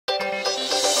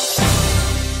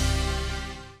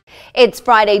It's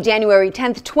Friday, January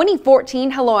 10th,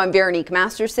 2014. Hello, I'm Veronique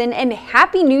Masterson, and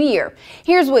Happy New Year.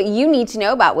 Here's what you need to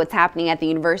know about what's happening at the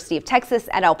University of Texas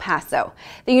at El Paso.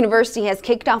 The university has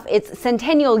kicked off its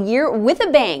centennial year with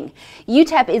a bang.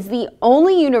 UTEP is the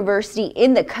only university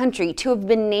in the country to have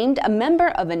been named a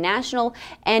member of a national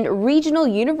and regional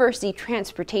university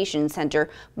transportation center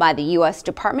by the U.S.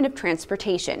 Department of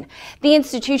Transportation. The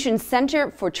institution's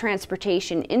Center for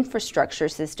Transportation Infrastructure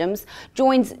Systems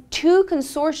joins two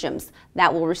consortiums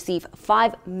that will receive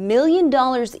 $5 million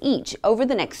each over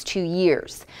the next 2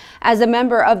 years. As a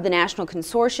member of the National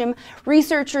Consortium,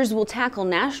 researchers will tackle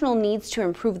national needs to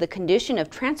improve the condition of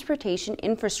transportation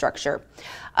infrastructure.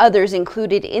 Others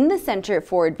included in the Center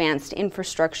for Advanced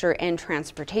Infrastructure and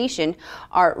Transportation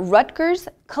are Rutgers,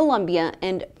 Columbia,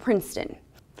 and Princeton.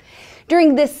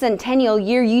 During this centennial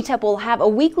year, UTEP will have a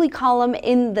weekly column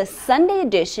in the Sunday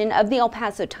edition of the El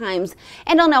Paso Times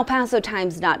and on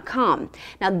elpasotimes.com.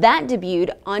 Now that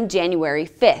debuted on January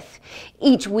 5th.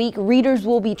 Each week, readers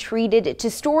will be treated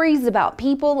to stories about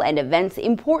people and events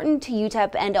important to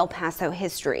UTEP and El Paso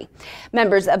history.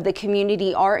 Members of the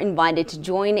community are invited to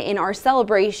join in our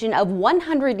celebration of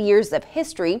 100 years of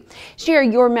history. Share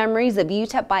your memories of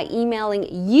UTEP by emailing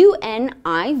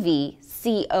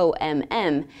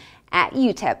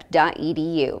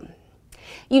univcomm@utep.edu.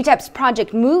 UTEP's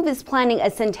Project Move is planning a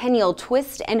centennial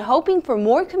twist and hoping for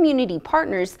more community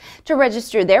partners to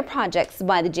register their projects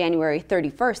by the January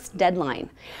 31st deadline.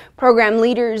 Program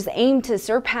leaders aim to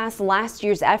surpass last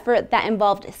year's effort that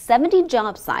involved 70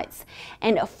 job sites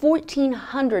and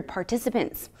 1,400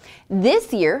 participants.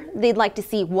 This year, they'd like to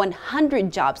see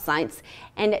 100 job sites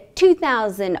and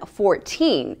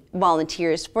 2,014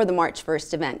 volunteers for the March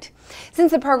 1st event.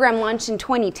 Since the program launched in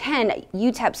 2010,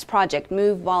 UTEP's Project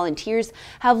Move volunteers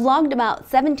have logged about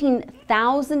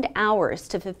 17,000 hours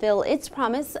to fulfill its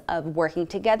promise of working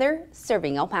together,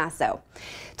 serving El Paso.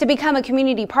 To become a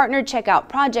community partner, check out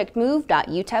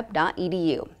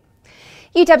projectmove.utep.edu.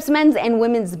 UTEP's men's and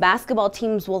women's basketball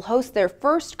teams will host their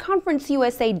first Conference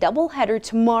USA doubleheader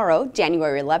tomorrow,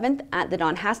 January 11th, at the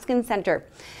Don Haskins Center.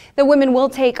 The women will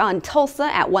take on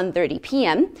Tulsa at 1:30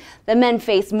 p.m. The men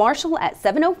face Marshall at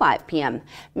 7:05 p.m.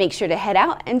 Make sure to head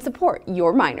out and support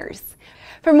your Miners.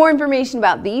 For more information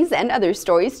about these and other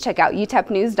stories, check out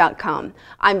utepnews.com.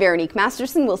 I'm Veronique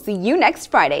Masterson. We'll see you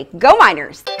next Friday. Go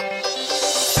Miners!